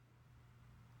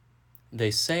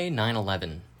They say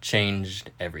 9/11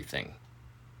 changed everything.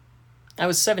 I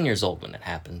was 7 years old when it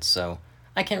happened, so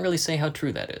I can't really say how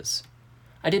true that is.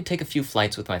 I did take a few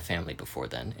flights with my family before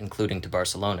then, including to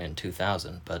Barcelona in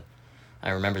 2000, but I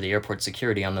remember the airport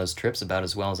security on those trips about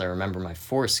as well as I remember my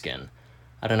foreskin.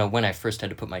 I don't know when I first had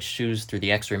to put my shoes through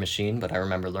the x-ray machine, but I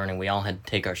remember learning we all had to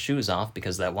take our shoes off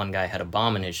because that one guy had a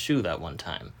bomb in his shoe that one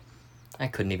time. I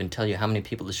couldn't even tell you how many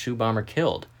people the shoe bomber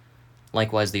killed.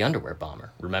 Likewise, the underwear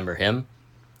bomber. Remember him?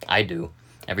 I do.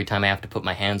 Every time I have to put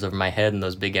my hands over my head in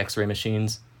those big x-ray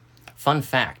machines. Fun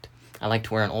fact, I like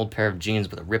to wear an old pair of jeans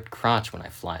with a ripped crotch when I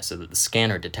fly so that the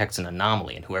scanner detects an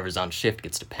anomaly and whoever's on shift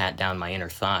gets to pat down my inner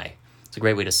thigh. It's a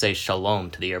great way to say shalom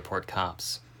to the airport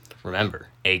cops. Remember,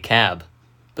 a cab.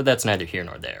 But that's neither here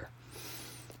nor there.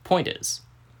 Point is,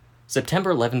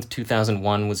 September 11th,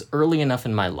 2001 was early enough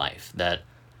in my life that,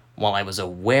 while I was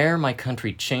aware my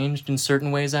country changed in certain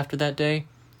ways after that day,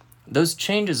 those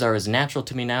changes are as natural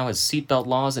to me now as seatbelt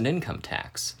laws and income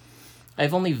tax. I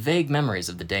have only vague memories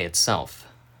of the day itself.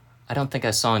 I don't think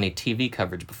I saw any TV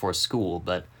coverage before school,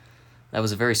 but that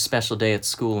was a very special day at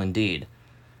school indeed.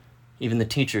 Even the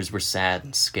teachers were sad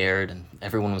and scared, and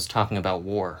everyone was talking about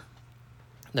war.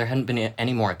 There hadn't been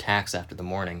any more attacks after the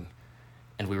morning,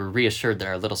 and we were reassured that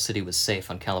our little city was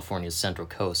safe on California's central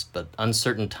coast, but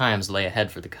uncertain times lay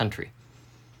ahead for the country.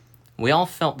 We all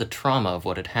felt the trauma of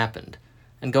what had happened,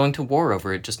 and going to war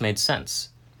over it just made sense.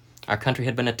 Our country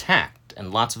had been attacked,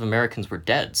 and lots of Americans were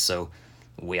dead, so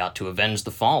we ought to avenge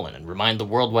the fallen and remind the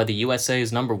world why the USA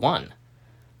is number one.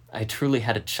 I truly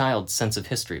had a child's sense of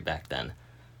history back then.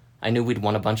 I knew we'd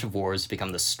won a bunch of wars,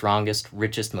 become the strongest,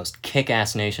 richest, most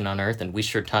kick-ass nation on Earth, and we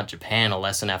sure taught Japan a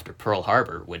lesson after Pearl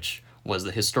Harbor, which was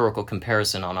the historical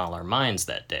comparison on all our minds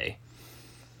that day.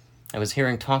 I was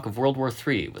hearing talk of World War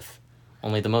III with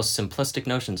only the most simplistic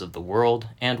notions of the world,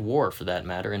 and war for that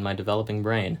matter, in my developing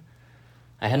brain.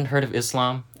 I hadn't heard of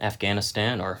Islam,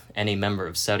 Afghanistan, or any member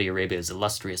of Saudi Arabia's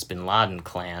illustrious bin Laden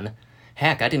clan.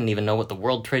 Heck, I didn't even know what the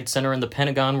World Trade Center and the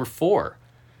Pentagon were for.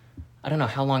 I don't know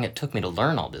how long it took me to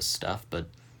learn all this stuff, but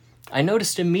I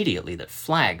noticed immediately that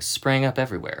flags sprang up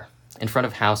everywhere, in front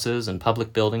of houses and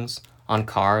public buildings, on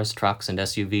cars, trucks, and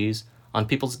SUVs, on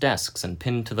people's desks and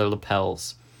pinned to their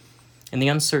lapels. In the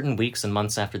uncertain weeks and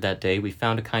months after that day, we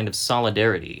found a kind of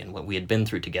solidarity in what we had been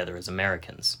through together as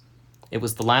Americans. It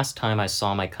was the last time I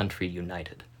saw my country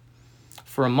united.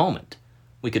 For a moment,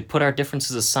 we could put our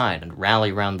differences aside and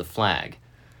rally round the flag.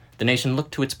 The nation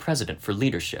looked to its president for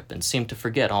leadership and seemed to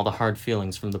forget all the hard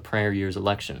feelings from the prior year's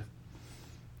election.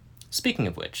 Speaking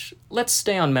of which, let's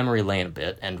stay on memory lane a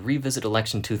bit and revisit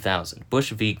election 2000,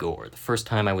 Bush v. Gore, the first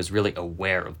time I was really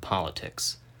aware of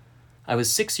politics. I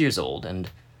was 6 years old,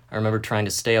 and I remember trying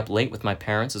to stay up late with my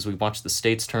parents as we watched the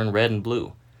states turn red and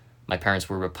blue. My parents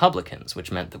were Republicans,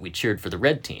 which meant that we cheered for the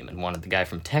red team and wanted the guy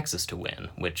from Texas to win,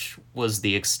 which was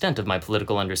the extent of my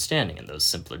political understanding in those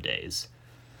simpler days.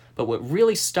 But what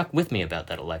really stuck with me about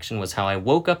that election was how I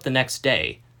woke up the next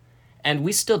day, and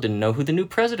we still didn't know who the new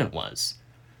president was.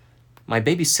 My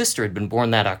baby sister had been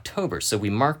born that October, so we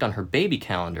marked on her baby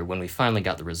calendar when we finally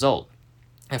got the result.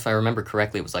 If I remember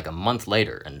correctly, it was like a month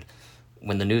later, and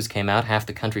when the news came out, half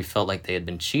the country felt like they had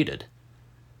been cheated.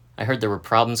 I heard there were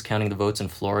problems counting the votes in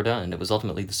Florida, and it was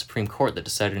ultimately the Supreme Court that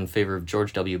decided in favor of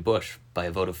George W. Bush by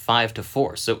a vote of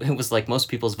 5-4, so it was like most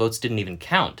people's votes didn't even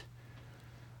count.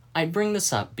 I bring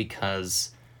this up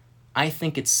because I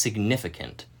think it's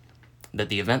significant that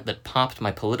the event that popped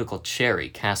my political cherry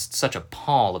cast such a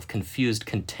pall of confused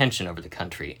contention over the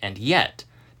country, and yet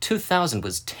 2000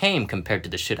 was tame compared to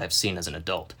the shit I've seen as an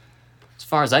adult. As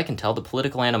far as I can tell, the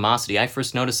political animosity I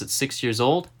first noticed at 6 years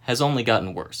old has only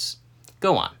gotten worse.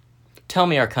 Go on. Tell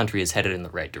me our country is headed in the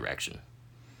right direction.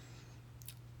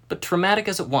 But traumatic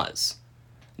as it was,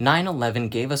 9/11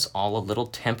 gave us all a little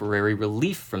temporary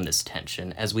relief from this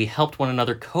tension as we helped one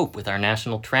another cope with our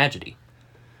national tragedy.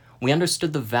 We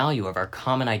understood the value of our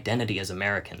common identity as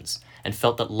Americans and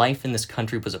felt that life in this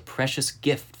country was a precious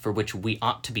gift for which we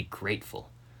ought to be grateful.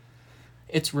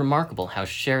 It's remarkable how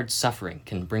shared suffering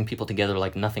can bring people together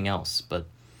like nothing else, but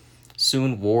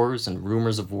soon wars and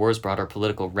rumors of wars brought our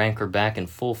political rancor back in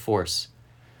full force.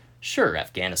 Sure,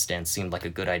 Afghanistan seemed like a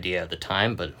good idea at the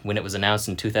time, but when it was announced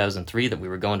in 2003 that we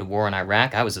were going to war in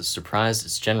Iraq, I was as surprised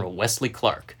as General Wesley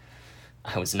Clark.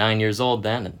 I was 9 years old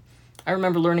then, and I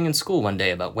remember learning in school one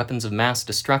day about weapons of mass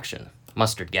destruction,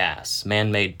 mustard gas,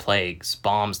 man-made plagues,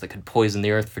 bombs that could poison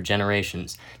the earth for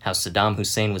generations, how Saddam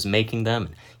Hussein was making them,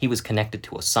 and he was connected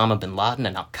to Osama bin Laden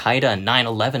and Al-Qaeda and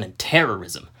 9/11 and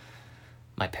terrorism.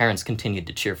 My parents continued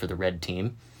to cheer for the red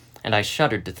team, and I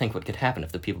shuddered to think what could happen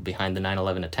if the people behind the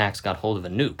 9/11 attacks got hold of a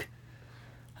nuke.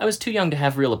 I was too young to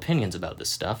have real opinions about this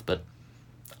stuff, but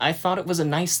I thought it was a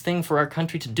nice thing for our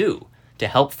country to do, to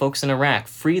help folks in Iraq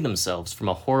free themselves from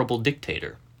a horrible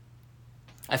dictator.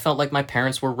 I felt like my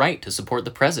parents were right to support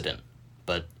the president,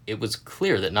 but it was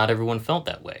clear that not everyone felt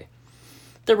that way.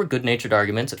 There were good-natured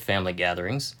arguments at family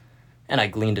gatherings, and I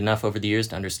gleaned enough over the years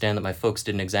to understand that my folks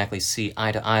didn't exactly see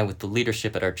eye to eye with the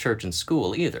leadership at our church and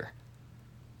school either.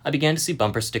 I began to see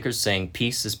bumper stickers saying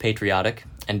peace is patriotic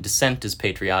and dissent is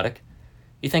patriotic.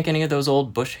 You think any of those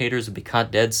old Bush haters would be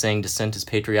caught dead saying dissent is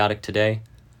patriotic today?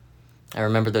 I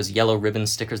remember those yellow ribbon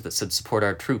stickers that said support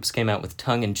our troops came out with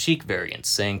tongue-in-cheek variants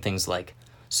saying things like,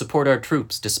 support our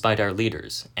troops despite our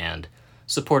leaders, and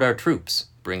support our troops,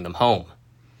 bring them home.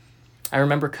 I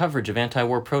remember coverage of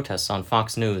anti-war protests on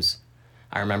Fox News.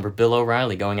 I remember Bill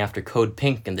O'Reilly going after Code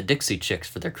Pink and the Dixie Chicks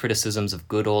for their criticisms of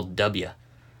good old W.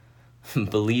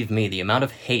 Believe me, the amount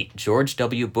of hate George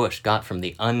W. Bush got from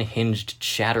the unhinged,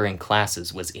 chattering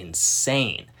classes was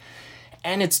insane.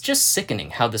 And it's just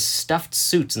sickening how the stuffed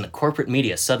suits in the corporate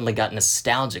media suddenly got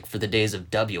nostalgic for the days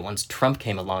of W once Trump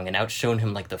came along and outshone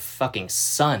him like the fucking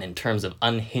sun in terms of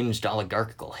unhinged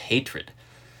oligarchical hatred.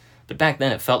 But back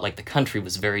then it felt like the country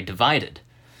was very divided.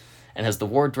 And as the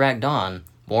war dragged on,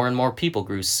 more and more people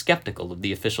grew skeptical of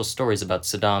the official stories about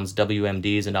Saddam's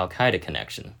WMDs and Al-Qaeda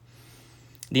connection.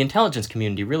 The intelligence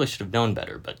community really should have known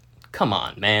better, but come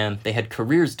on, man, they had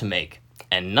careers to make,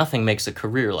 and nothing makes a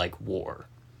career like war.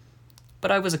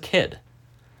 But I was a kid.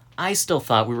 I still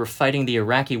thought we were fighting the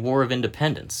Iraqi War of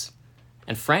Independence,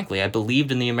 and frankly, I believed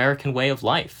in the American way of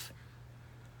life.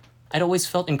 I'd always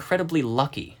felt incredibly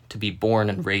lucky to be born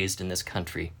and raised in this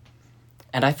country,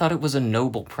 and I thought it was a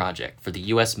noble project for the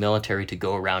US military to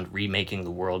go around remaking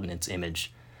the world in its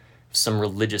image. If some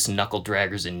religious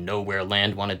knuckle-draggers in nowhere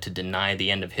land wanted to deny the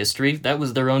end of history, that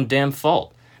was their own damn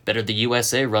fault. Better the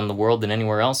USA run the world than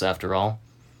anywhere else, after all.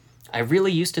 I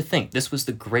really used to think this was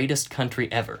the greatest country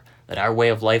ever, that our way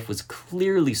of life was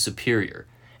clearly superior,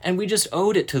 and we just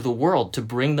owed it to the world to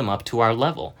bring them up to our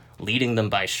level, leading them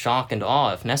by shock and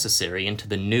awe if necessary into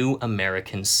the new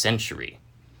American century.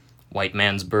 White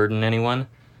man's burden, anyone?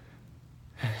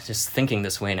 Just thinking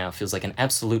this way now feels like an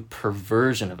absolute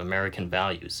perversion of American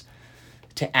values.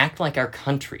 To act like our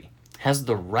country has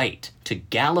the right to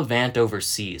gallivant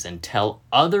overseas and tell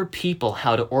other people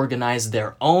how to organize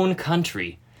their own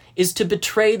country is to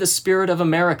betray the spirit of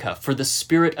America for the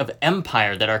spirit of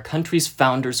empire that our country's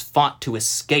founders fought to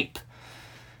escape.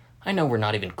 I know we're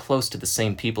not even close to the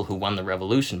same people who won the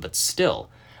revolution, but still,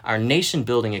 our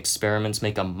nation-building experiments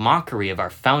make a mockery of our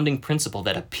founding principle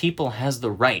that a people has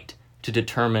the right to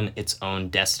determine its own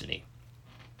destiny.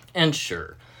 And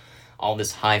sure, all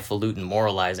this highfalutin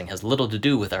moralizing has little to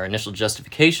do with our initial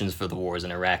justifications for the wars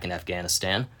in Iraq and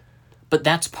Afghanistan, but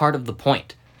that's part of the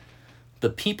point.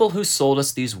 The people who sold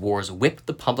us these wars whipped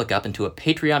the public up into a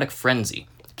patriotic frenzy,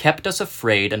 kept us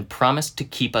afraid, and promised to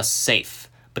keep us safe,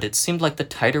 but it seemed like the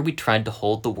tighter we tried to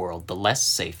hold the world, the less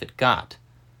safe it got.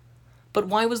 But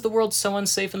why was the world so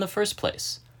unsafe in the first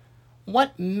place?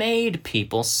 What made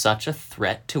people such a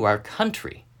threat to our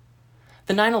country?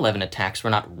 The 9/11 attacks were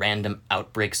not random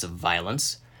outbreaks of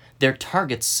violence. Their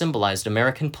targets symbolized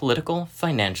American political,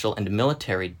 financial, and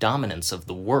military dominance of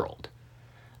the world.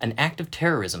 An act of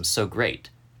terrorism so great,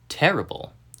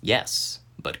 terrible, yes,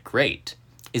 but great,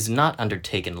 is not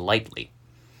undertaken lightly.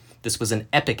 This was an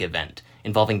epic event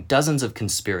involving dozens of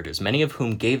conspirators, many of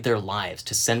whom gave their lives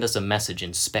to send us a message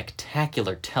in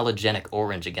spectacular telegenic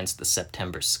orange against the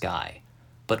September sky.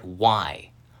 But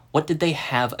why? What did they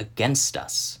have against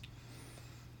us?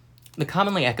 The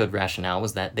commonly echoed rationale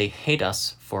was that they hate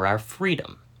us for our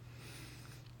freedom.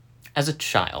 As a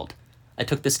child, I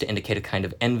took this to indicate a kind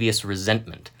of envious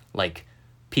resentment, like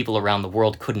people around the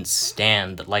world couldn't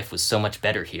stand that life was so much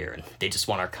better here, and they just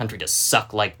want our country to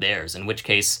suck like theirs, in which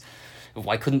case,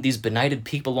 why couldn't these benighted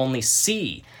people only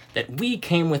see that we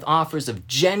came with offers of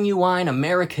genuine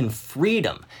American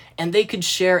freedom, and they could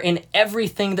share in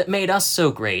everything that made us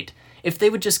so great if they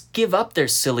would just give up their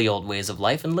silly old ways of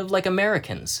life and live like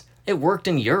Americans? It worked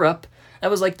in Europe.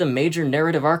 That was like the major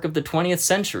narrative arc of the 20th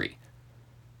century.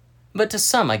 But to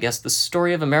some, I guess the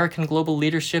story of American global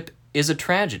leadership is a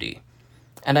tragedy.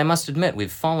 And I must admit,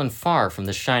 we've fallen far from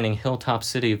the shining hilltop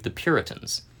city of the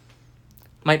Puritans.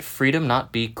 Might freedom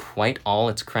not be quite all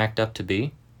it's cracked up to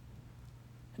be?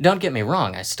 Don't get me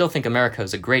wrong, I still think America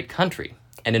is a great country,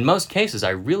 and in most cases I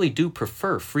really do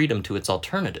prefer freedom to its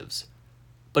alternatives.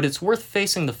 But it's worth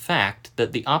facing the fact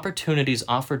that the opportunities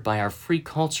offered by our free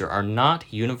culture are not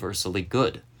universally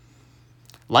good.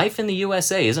 Life in the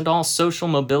USA isn't all social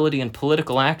mobility and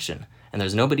political action, and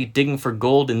there's nobody digging for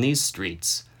gold in these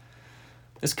streets.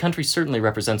 This country certainly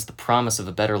represents the promise of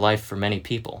a better life for many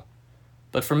people.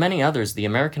 But for many others, the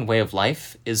American way of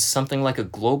life is something like a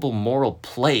global moral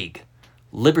plague,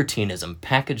 libertinism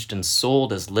packaged and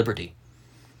sold as liberty.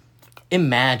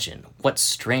 Imagine what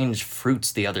strange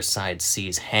fruits the other side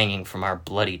sees hanging from our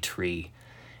bloody tree.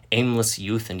 Aimless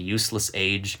youth and useless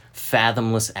age,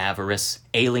 fathomless avarice,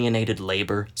 alienated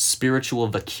labor, spiritual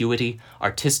vacuity,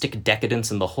 artistic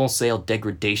decadence and the wholesale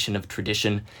degradation of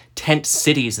tradition, tent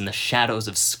cities in the shadows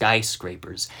of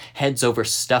skyscrapers, heads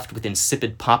overstuffed with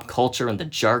insipid pop culture and the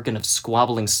jargon of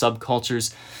squabbling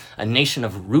subcultures, a nation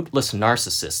of rootless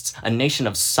narcissists, a nation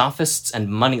of sophists and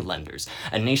moneylenders,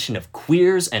 a nation of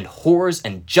queers and whores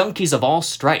and junkies of all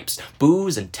stripes,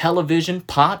 booze and television,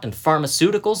 pot and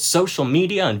pharmaceuticals, social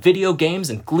media and video games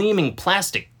and gleaming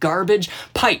plastic garbage,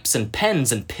 pipes and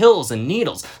pens and pills and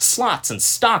needles, slots and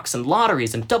stocks and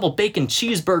lotteries and double bacon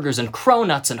cheeseburgers and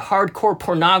cronuts and hardcore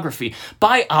pornography.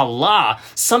 By Allah,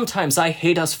 sometimes I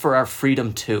hate us for our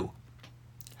freedom too.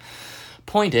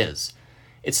 Point is,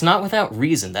 it's not without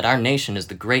reason that our nation is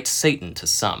the great Satan to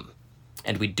some,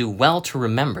 and we do well to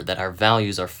remember that our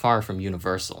values are far from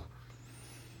universal.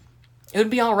 It would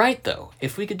be all right, though,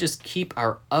 if we could just keep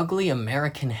our ugly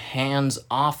American hands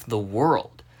off the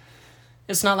world.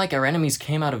 It's not like our enemies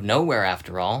came out of nowhere,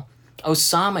 after all.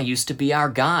 Osama used to be our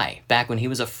guy, back when he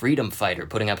was a freedom fighter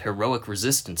putting up heroic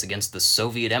resistance against the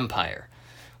Soviet Empire.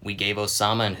 We gave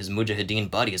Osama and his Mujahideen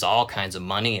buddies all kinds of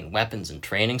money and weapons and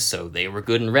training, so they were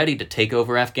good and ready to take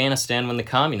over Afghanistan when the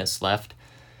communists left.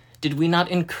 Did we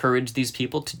not encourage these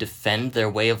people to defend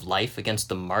their way of life against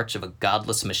the march of a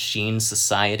godless machine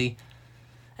society?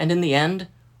 And in the end,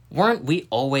 weren't we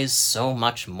always so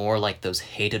much more like those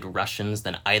hated Russians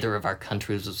than either of our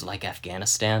countries was like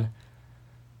Afghanistan?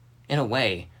 In a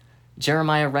way,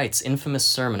 Jeremiah Wright's infamous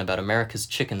sermon about America's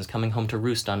chickens coming home to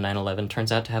roost on 9/11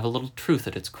 turns out to have a little truth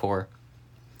at its core.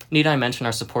 Need I mention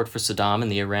our support for Saddam in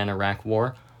the Iran-Iraq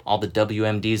War? All the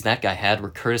WMDs that guy had were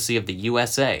courtesy of the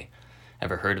USA.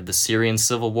 Ever heard of the Syrian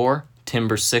Civil War?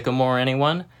 Timber Sycamore,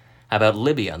 anyone? How about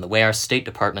Libya and the way our State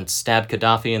Department stabbed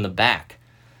Gaddafi in the back?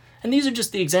 And these are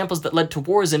just the examples that led to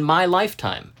wars in my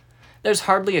lifetime. There's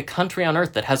hardly a country on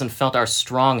earth that hasn't felt our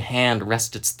strong hand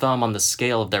rest its thumb on the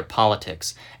scale of their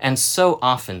politics, and so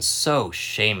often, so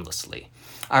shamelessly.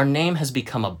 Our name has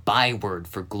become a byword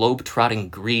for globe-trotting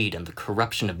greed and the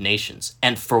corruption of nations.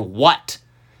 And for what?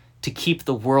 To keep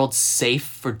the world safe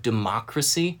for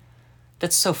democracy?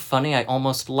 That's so funny I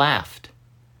almost laughed.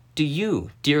 Do you,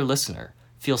 dear listener,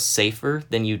 feel safer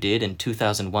than you did in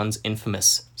 2001's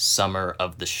infamous Summer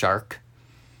of the Shark?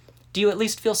 Do you at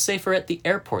least feel safer at the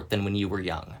airport than when you were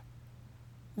young?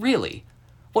 Really?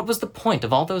 What was the point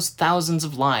of all those thousands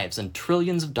of lives and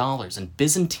trillions of dollars and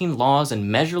Byzantine laws and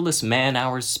measureless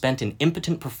man-hours spent in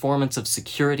impotent performance of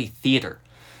security theater?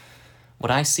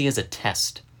 What I see is a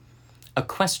test, a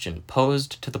question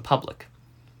posed to the public.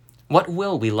 What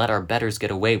will we let our betters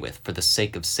get away with for the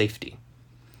sake of safety?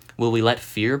 Will we let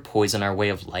fear poison our way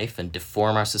of life and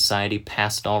deform our society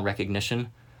past all recognition?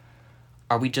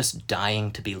 Are we just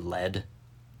dying to be led?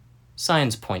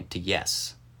 Signs point to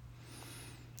yes.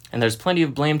 And there's plenty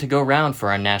of blame to go round for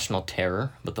our national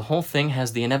terror, but the whole thing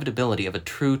has the inevitability of a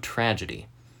true tragedy.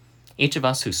 Each of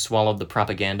us who swallowed the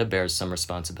propaganda bears some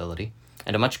responsibility,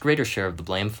 and a much greater share of the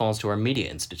blame falls to our media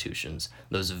institutions,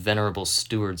 those venerable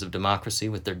stewards of democracy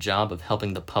with their job of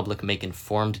helping the public make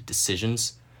informed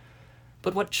decisions.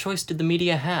 But what choice did the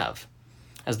media have?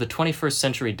 As the 21st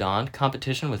century dawned,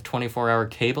 competition with 24-hour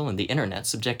cable and the internet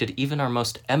subjected even our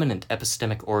most eminent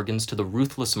epistemic organs to the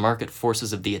ruthless market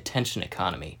forces of the attention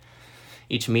economy.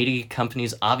 Each media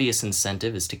company's obvious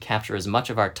incentive is to capture as much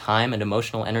of our time and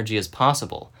emotional energy as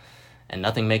possible, and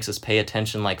nothing makes us pay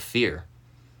attention like fear.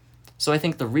 So I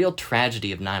think the real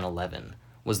tragedy of 9/11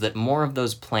 was that more of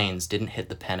those planes didn't hit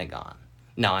the Pentagon.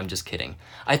 No, I'm just kidding.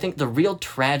 I think the real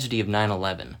tragedy of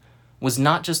 9/11 was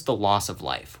not just the loss of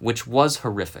life, which was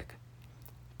horrific,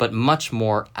 but much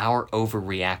more our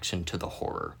overreaction to the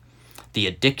horror, the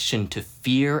addiction to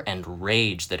fear and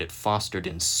rage that it fostered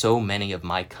in so many of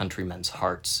my countrymen's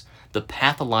hearts, the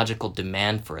pathological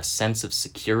demand for a sense of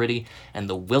security, and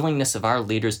the willingness of our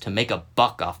leaders to make a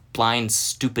buck off blind,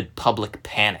 stupid public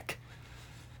panic.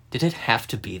 Did it have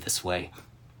to be this way?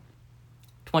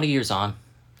 20 years on,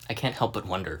 I can't help but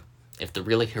wonder if the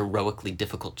really heroically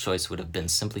difficult choice would have been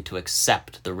simply to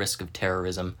accept the risk of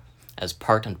terrorism as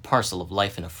part and parcel of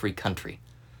life in a free country,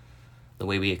 the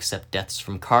way we accept deaths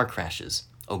from car crashes,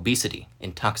 obesity,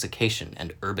 intoxication,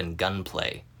 and urban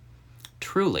gunplay.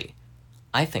 Truly,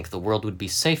 I think the world would be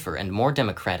safer and more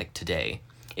democratic today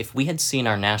if we had seen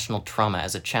our national trauma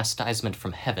as a chastisement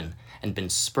from heaven and been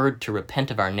spurred to repent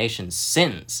of our nation's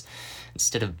sins,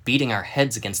 instead of beating our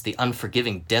heads against the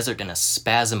unforgiving desert in a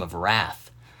spasm of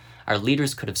wrath. Our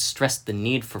leaders could have stressed the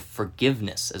need for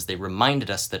forgiveness as they reminded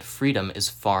us that freedom is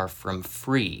far from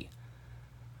free.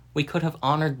 We could have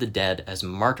honored the dead as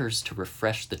martyrs to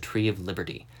refresh the tree of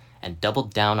liberty and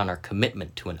doubled down on our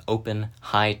commitment to an open,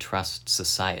 high-trust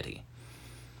society.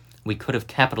 We could have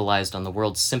capitalized on the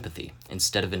world's sympathy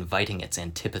instead of inviting its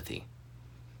antipathy.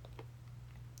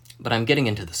 But I'm getting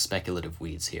into the speculative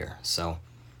weeds here, so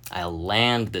I'll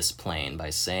land this plane by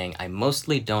saying I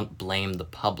mostly don't blame the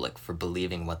public for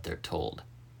believing what they're told.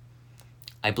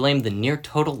 I blame the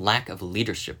near-total lack of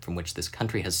leadership from which this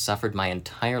country has suffered my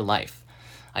entire life.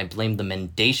 I blame the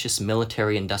mendacious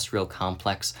military-industrial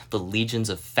complex, the legions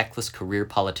of feckless career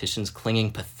politicians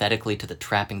clinging pathetically to the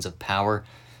trappings of power,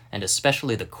 and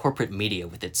especially the corporate media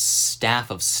with its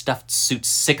staff of stuffed suit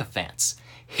sycophants.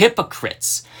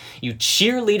 Hypocrites! You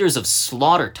cheerleaders of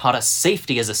slaughter taught us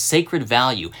safety as a sacred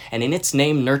value, and in its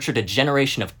name nurtured a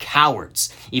generation of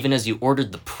cowards, even as you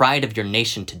ordered the pride of your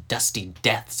nation to dusty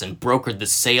deaths and brokered the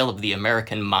sale of the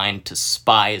American mind to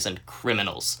spies and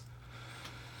criminals.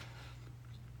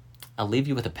 I'll leave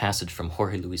you with a passage from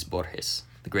Jorge Luis Borges,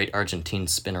 the great Argentine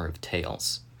spinner of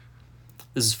tales.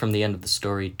 This is from the end of the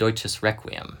story Deutsches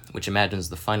Requiem, which imagines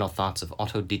the final thoughts of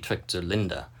Otto Dietrich zur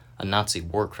Linde, a Nazi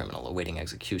war criminal awaiting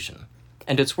execution,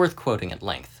 and it's worth quoting at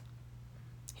length.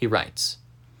 He writes,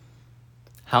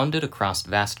 "Hounded across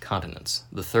vast continents,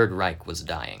 the Third Reich was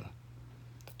dying.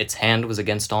 Its hand was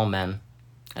against all men,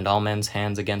 and all men's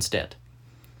hands against it.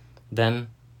 Then,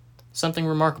 something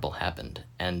remarkable happened,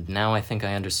 and now I think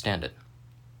I understand it.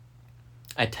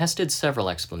 I tested several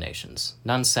explanations.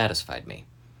 None satisfied me.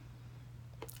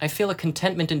 I feel a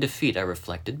contentment in defeat, I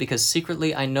reflected, because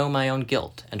secretly I know my own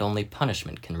guilt, and only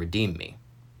punishment can redeem me.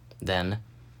 Then,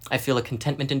 I feel a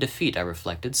contentment in defeat, I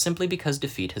reflected, simply because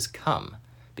defeat has come,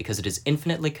 because it is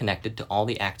infinitely connected to all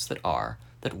the acts that are,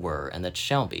 that were, and that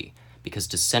shall be, because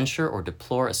to censure or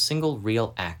deplore a single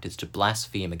real act is to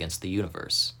blaspheme against the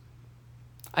universe.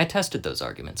 I tested those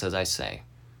arguments, as I say,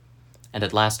 and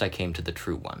at last I came to the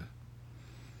true one.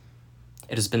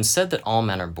 It has been said that all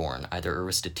men are born either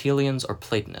Aristotelians or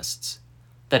Platonists.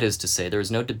 That is to say, there is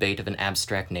no debate of an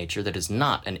abstract nature that is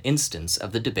not an instance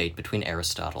of the debate between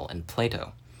Aristotle and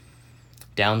Plato.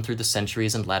 Down through the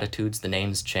centuries and latitudes, the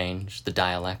names change, the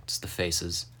dialects, the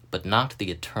faces, but not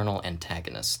the eternal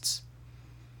antagonists.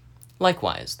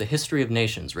 Likewise, the history of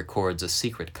nations records a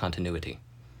secret continuity.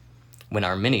 When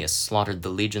Arminius slaughtered the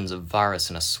legions of Varus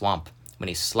in a swamp, when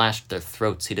he slashed their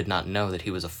throats, he did not know that he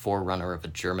was a forerunner of a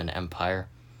German empire.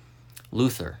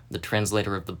 Luther, the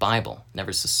translator of the Bible,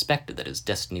 never suspected that his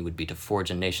destiny would be to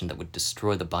forge a nation that would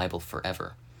destroy the Bible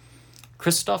forever.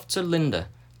 Christoph zur Linde,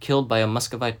 killed by a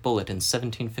Muscovite bullet in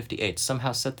 1758,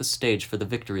 somehow set the stage for the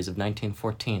victories of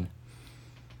 1914.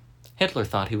 Hitler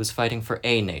thought he was fighting for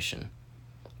a nation,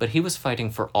 but he was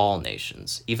fighting for all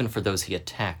nations, even for those he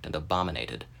attacked and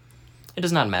abominated. It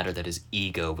does not matter that his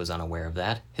ego was unaware of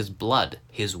that. His blood,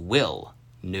 his will,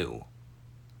 knew.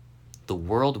 The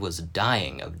world was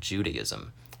dying of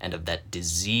Judaism, and of that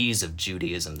disease of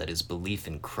Judaism that is belief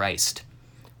in Christ.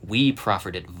 We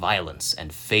proffered it violence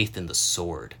and faith in the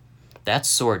sword. That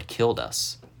sword killed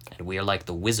us, and we are like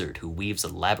the wizard who weaves a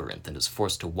labyrinth and is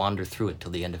forced to wander through it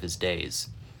till the end of his days.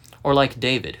 Or like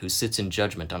David, who sits in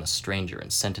judgment on a stranger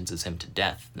and sentences him to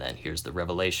death, and then hears the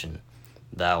revelation,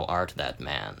 "Thou art that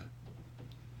man."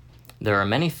 There are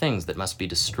many things that must be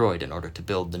destroyed in order to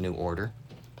build the new order.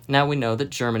 Now we know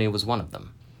that Germany was one of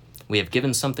them. We have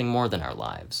given something more than our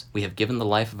lives. We have given the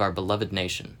life of our beloved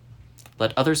nation.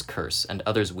 Let others curse and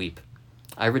others weep.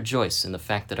 I rejoice in the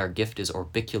fact that our gift is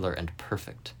orbicular and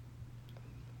perfect.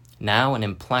 Now an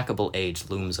implacable age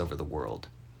looms over the world.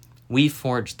 We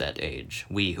forged that age,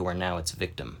 we who are now its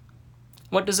victim.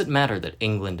 What does it matter that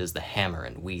England is the hammer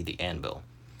and we the anvil?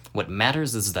 What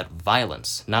matters is that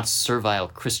violence, not servile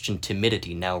Christian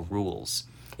timidity, now rules.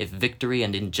 If victory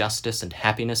and injustice and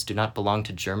happiness do not belong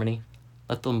to Germany,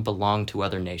 let them belong to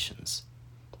other nations.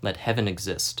 Let heaven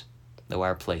exist, though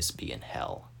our place be in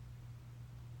hell.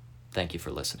 Thank you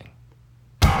for listening.